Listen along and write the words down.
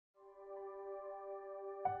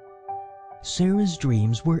Sarah's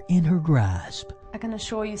dreams were in her grasp. I can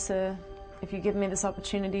assure you, sir, if you give me this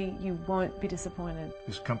opportunity, you won't be disappointed.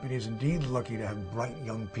 This company is indeed lucky to have bright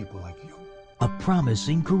young people like you. A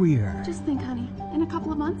promising career. Just think, honey, in a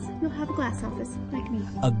couple of months, you'll have a glass office, like me.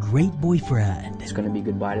 A great boyfriend. It's gonna be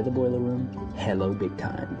goodbye to the boiler room. Hello, big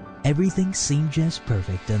time. Everything seemed just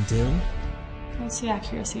perfect until... What's the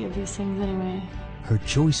accuracy of these things anyway? her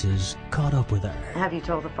choices caught up with her. Have you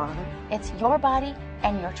told the father? It's your body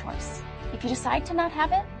and your choice. If you decide to not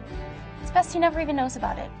have it, it's best he never even knows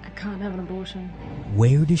about it. I can't have an abortion.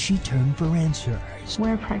 Where does she turn for answers?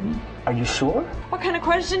 We're pregnant. Are you sure? What kind of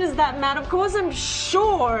question is that, Matt? Of course I'm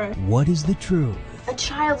sure. What is the truth? A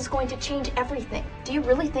child is going to change everything. Do you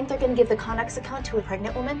really think they're going to give the Connex account to a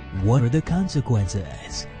pregnant woman? What are the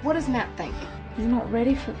consequences? What does Matt think? He's not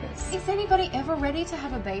ready for this. Is anybody ever ready to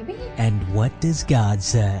have a baby? And what does God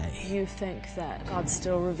say? You think that God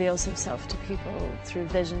still reveals himself to people through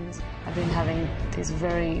visions. I've been having these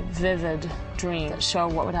very vivid dreams that show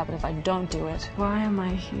what would happen if I don't do it. Why am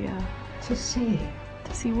I here? To see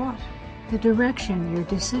To see what? the direction your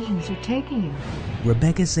decisions are taking you.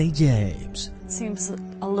 Rebecca St. James. It seems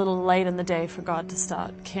a little late in the day for God to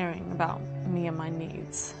start caring about me and my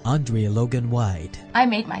needs. Andrea Logan White. I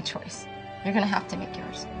made my choice. You're going to have to make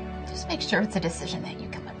yours. Just make sure it's a decision that you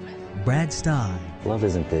can live with. Brad Stein. Love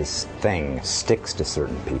isn't this thing that sticks to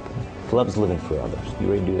certain people. Love's living for others. You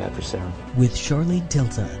ready to do that for Sarah? With Charlene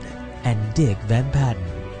Tilton and Dick Van Patten.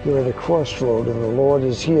 You're at a crossroad and the Lord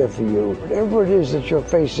is here for you. Whatever it is that you're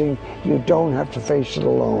facing, you don't have to face it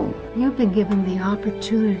alone. You've been given the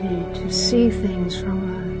opportunity to see things from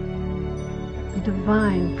a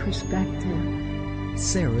divine perspective.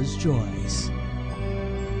 Sarah's Choice.